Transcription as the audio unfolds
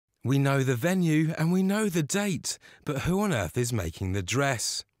We know the venue and we know the date, but who on earth is making the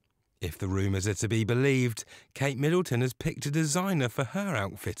dress? If the rumours are to be believed, Kate Middleton has picked a designer for her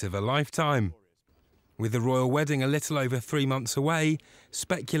outfit of a lifetime. With the royal wedding a little over 3 months away,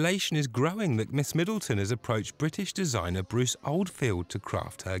 speculation is growing that Miss Middleton has approached British designer Bruce Oldfield to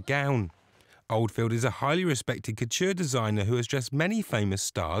craft her gown. Oldfield is a highly respected couture designer who has dressed many famous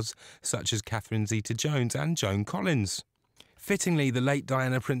stars such as Catherine Zeta-Jones and Joan Collins. Fittingly, the late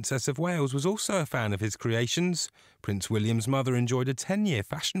Diana, Princess of Wales, was also a fan of his creations. Prince William's mother enjoyed a 10-year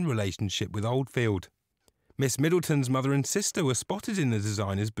fashion relationship with Oldfield. Miss Middleton's mother and sister were spotted in the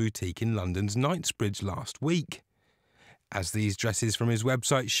designer's boutique in London's Knightsbridge last week. As these dresses from his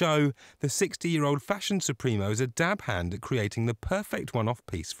website show, the 60-year-old fashion supremo is a dab hand at creating the perfect one-off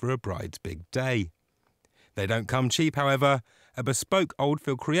piece for a bride's big day. They don't come cheap, however. A bespoke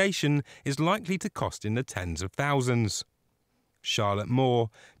Oldfield creation is likely to cost in the tens of thousands. Charlotte Moore,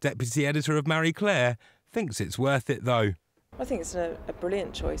 deputy editor of Marie Claire, thinks it's worth it though. I think it's a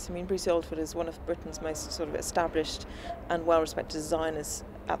brilliant choice. I mean, Bruce Oldfield is one of Britain's most sort of established and well-respected designers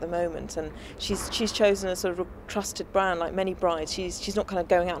at the moment, and she's chosen a sort of trusted brand like many brides. She's not kind of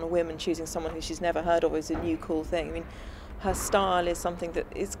going out on a whim and choosing someone who she's never heard of as a new cool thing. I mean, her style is something that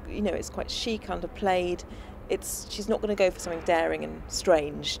is, it's quite chic, underplayed. She's not going to go for something daring and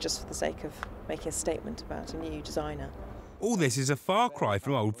strange just for the sake of making a statement about a new designer. All this is a far cry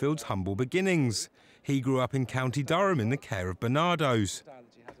from Oldfield's humble beginnings. He grew up in County Durham in the care of Barnardos.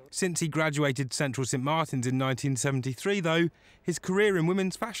 Since he graduated Central St Martin's in 1973, though, his career in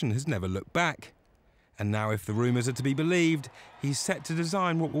women's fashion has never looked back. And now, if the rumours are to be believed, he's set to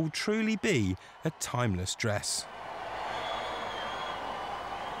design what will truly be a timeless dress.